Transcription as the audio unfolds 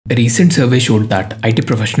A recent survey showed that IT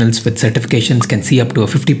professionals with certifications can see up to a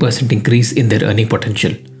 50% increase in their earning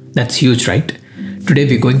potential. That's huge, right? Today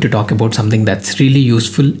we're going to talk about something that's really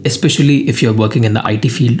useful, especially if you're working in the IT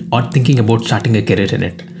field or thinking about starting a career in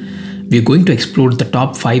it. We're going to explore the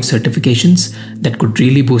top 5 certifications that could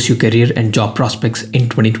really boost your career and job prospects in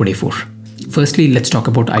 2024. Firstly, let's talk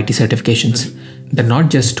about IT certifications. They're not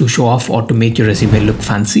just to show off or to make your resume look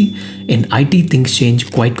fancy. In IT, things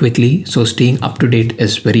change quite quickly, so staying up to date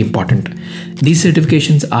is very important. These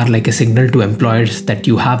certifications are like a signal to employers that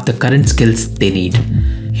you have the current skills they need.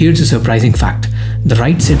 Here's a surprising fact. The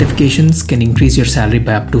right certifications can increase your salary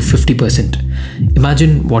by up to 50%.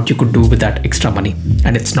 Imagine what you could do with that extra money.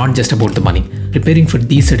 And it's not just about the money. Preparing for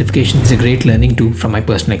these certifications is a great learning tool from my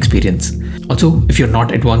personal experience. Also, if you're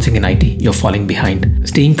not advancing in IT, you're falling behind.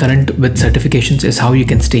 Staying current with certifications is how you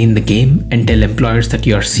can stay in the game and tell employers that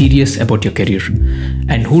you are serious about your career.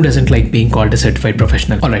 And who doesn't like being called a certified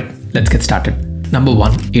professional? Alright, let's get started. Number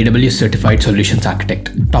 1. AWS Certified Solutions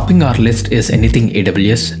Architect. Topping our list is anything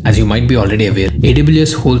AWS. As you might be already aware,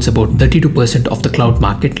 AWS holds about 32% of the cloud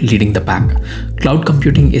market, leading the pack. Cloud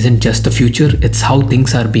computing isn't just the future, it's how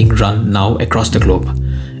things are being run now across the globe.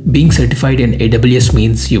 Being certified in AWS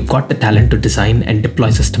means you've got the talent to design and deploy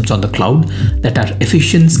systems on the cloud that are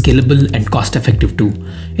efficient, scalable, and cost-effective too.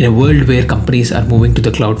 In a world where companies are moving to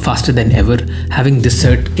the cloud faster than ever, having this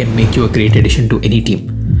cert can make you a great addition to any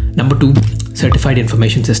team. Number 2. Certified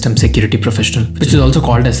Information System Security Professional, which is also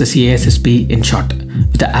called as the CISSP in short.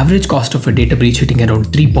 With the average cost of a data breach hitting around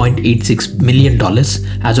 $3.86 million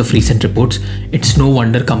as of recent reports, it's no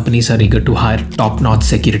wonder companies are eager to hire top-notch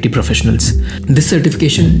security professionals. This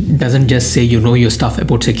certification doesn't just say you know your stuff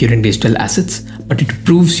about securing digital assets, but it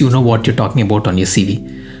proves you know what you're talking about on your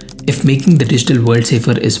CV. If making the digital world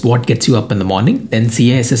safer is what gets you up in the morning, then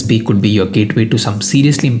CISSP could be your gateway to some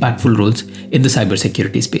seriously impactful roles in the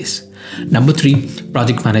cybersecurity space. Number 3.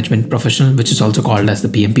 Project Management Professional, which is also called as the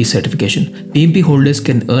PMP certification. PMP holders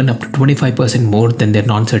can earn up to 25% more than their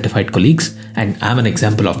non-certified colleagues, and I'm an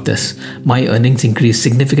example of this. My earnings increased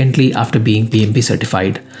significantly after being PMP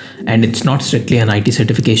certified. And it's not strictly an IT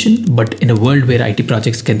certification, but in a world where IT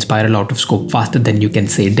projects can spiral out of scope faster than you can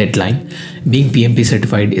say deadline, being PMP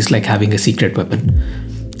certified is like having a secret weapon.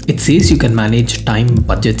 It says you can manage time,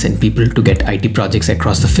 budgets, and people to get IT projects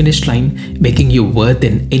across the finish line, making you worth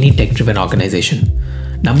in any tech-driven organization.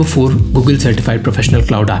 Number 4. Google Certified Professional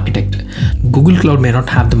Cloud Architect. Google Cloud may not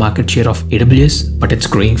have the market share of AWS, but it's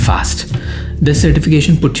growing fast. This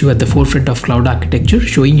certification puts you at the forefront of cloud architecture,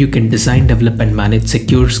 showing you can design, develop, and manage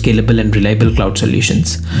secure, scalable, and reliable cloud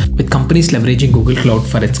solutions. With companies leveraging Google Cloud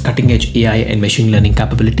for its cutting-edge AI and machine learning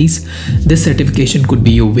capabilities, this certification could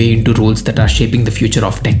be your way into roles that are shaping the future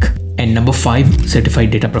of tech. And number 5.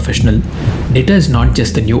 Certified Data Professional. Data is not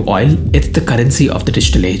just the new oil, it's the currency of the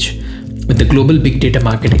digital age. With the global big data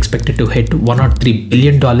market expected to hit $103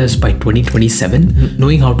 billion by 2027,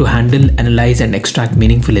 knowing how to handle, analyze, and extract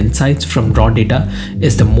meaningful insights from raw data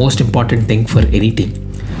is the most important thing for any team.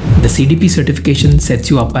 The CDP certification sets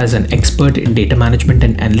you up as an expert in data management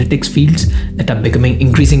and analytics fields that are becoming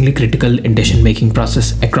increasingly critical in decision-making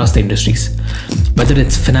process across the industries. Whether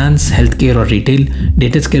it's finance, healthcare, or retail,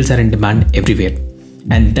 data skills are in demand everywhere.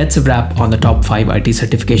 And that's a wrap on the top 5 IT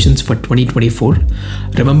certifications for 2024.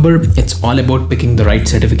 Remember, it's all about picking the right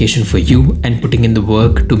certification for you and putting in the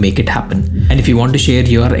work to make it happen. And if you want to share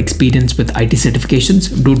your experience with IT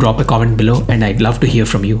certifications, do drop a comment below and I'd love to hear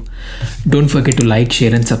from you. Don't forget to like,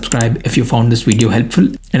 share, and subscribe if you found this video helpful,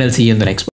 and I'll see you in the next one.